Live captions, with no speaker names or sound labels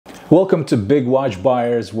Welcome to Big Watch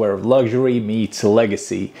Buyers, where luxury meets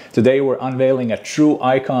legacy. Today we're unveiling a true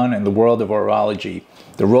icon in the world of horology,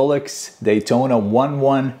 the Rolex Daytona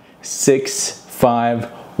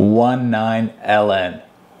 116519LN.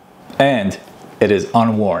 And it is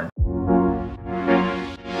unworn.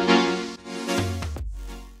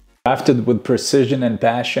 Crafted with precision and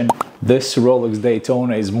passion, this Rolex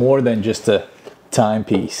Daytona is more than just a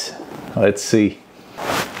timepiece. Let's see.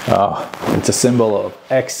 It's a symbol of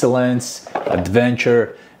excellence,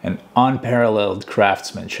 adventure, and unparalleled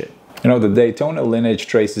craftsmanship. You know, the Daytona lineage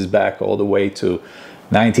traces back all the way to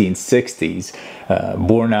 1960s,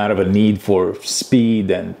 born out of a need for speed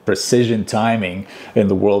and precision timing in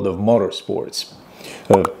the world of motorsports.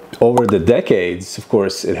 Over the decades, of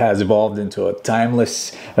course, it has evolved into a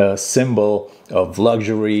timeless symbol of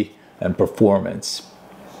luxury and performance.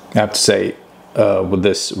 I have to say, with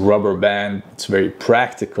this rubber band, it's very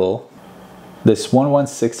practical. This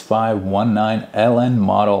 116519LN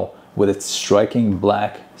model, with its striking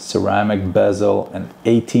black ceramic bezel and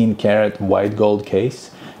 18-karat white gold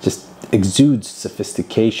case, just exudes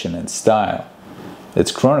sophistication and style.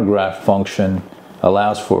 Its chronograph function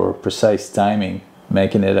allows for precise timing,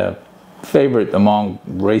 making it a favorite among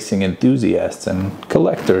racing enthusiasts and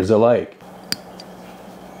collectors alike.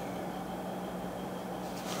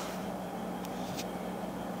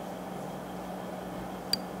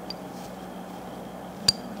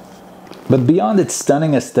 But beyond its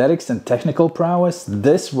stunning aesthetics and technical prowess,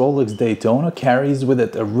 this Rolex Daytona carries with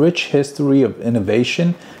it a rich history of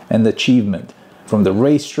innovation and achievement. From the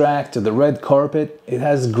racetrack to the red carpet, it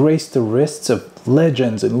has graced the wrists of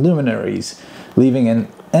legends and luminaries, leaving an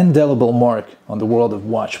indelible mark on the world of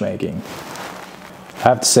watchmaking. I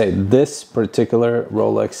have to say, this particular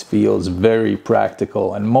Rolex feels very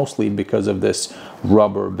practical, and mostly because of this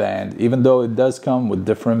rubber band, even though it does come with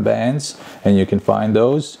different bands and you can find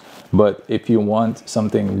those. But if you want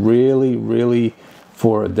something really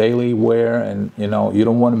for a daily wear, and you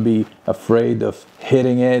don't want to be afraid of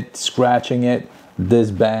hitting it, scratching it,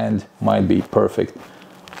 this band might be perfect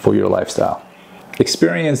for your lifestyle.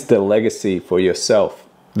 Experience the legacy for yourself.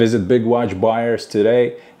 Visit Big Watch Buyers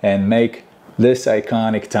today and make this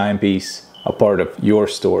iconic timepiece a part of your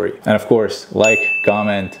story. And of course, like,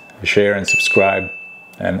 comment, share, and subscribe.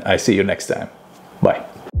 And I see you next time. Bye.